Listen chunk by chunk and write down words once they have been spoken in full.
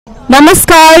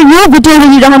नमस्कार यो भिडियो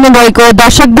हेरिरहनु भएको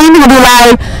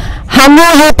दर्शकवृन्दहरूलाई हाम्रो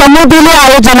यो तमोदेले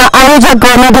आयोजक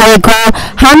गर्न भएको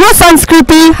हाम्रो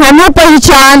संस्कृति हाम्रो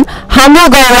पहिचान हाम्रो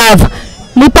गौरव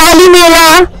नेपाली मेला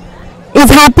is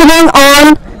happening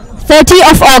on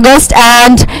 30th of August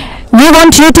and we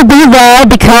want you to be there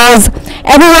because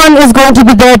everyone is going to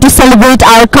be there to celebrate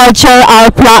our culture,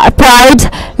 our pride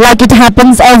like it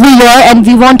happens every year, and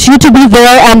we want you to be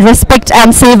there and respect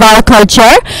and save our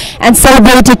culture and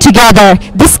celebrate it together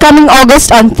this coming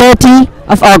August on 30th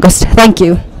of August. Thank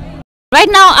you.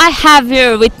 Right now I have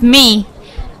here with me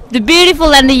the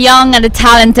beautiful and the young and the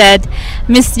talented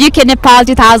Miss UK Nepal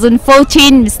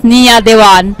 2014 Miss Nia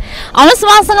Dewan.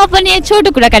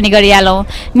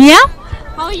 Nia,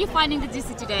 how are you finding the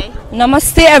GC today?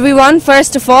 Namaste everyone.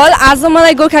 First of all, आज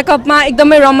मलाई गोर्खा कपमा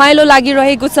एकदमै रमाइलो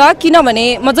लागिरहेको छ किनभने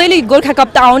म जहिले गोर्खा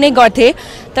कप त आउने गर्थे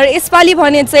तर यसपालि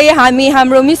भने चाहिँ हामी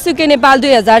हाम्रो मिस युके नेपाल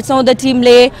 2014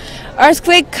 टिमले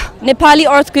अर्थक्वेक नेपाली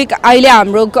अर्थक्वेक अहिले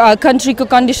हाम्रो कन्ट्रीको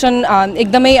कन्डिसन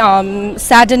एकदमै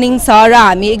स्याडनिङ छ र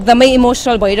हामी एकदमै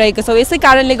इमोसनल भइरहेको छौं यसै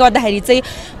कारणले गर्दाखेरि चाहिँ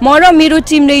म र मेरो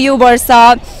टिमले यो वर्ष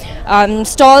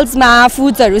stalls ma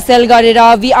foods सेल गरेर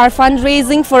we are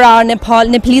fundraising for our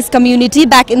Nepalese community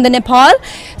back in the Nepal.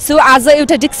 So as a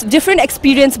एउटा different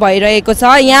experience भइरहेको छ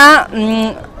यहाँ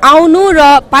आउनु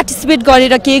र पार्टिसिपेट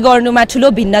गरेर के गर्नुमा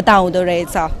ठुलो भिन्नता हुँदो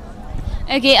रहेछ.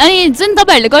 Okay, अनि जुन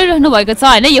तपाईहरुले गरिरहनु भएको छ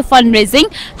हैन यो fundraising,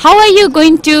 how are you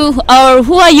going to or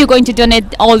who are you going to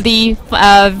donate all the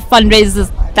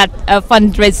fundraisers that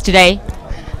fundraise today?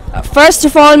 First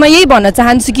of all, म यही भन्न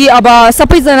चाहन्छु कि अब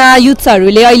सबैजना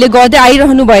युथ्सहरुले अहिले गर्दै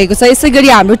आइरहनु भएको छ यसैगरी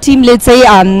हाम्रो टिमले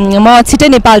चाहिँ म छिटै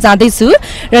नेपाल जाँदै छु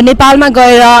र नेपालमा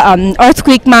गएर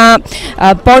अर्थक्वेकमा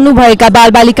पर्नु भएका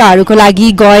बालबालिकाहरुको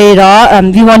लागि गएर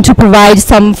we want to provide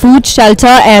some food,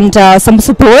 shelter and some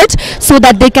support so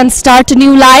that they can start a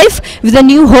new life with a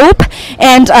new hope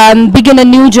and begin a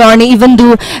new journey even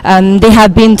though they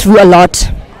have been through a lot.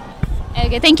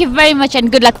 Okay, thank you very much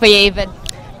and good luck for your event.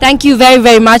 Thank you very,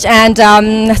 very much, and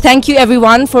thank you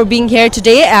everyone for being here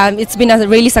today. It's been a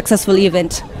really successful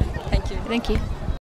event. Thank you. Thank you.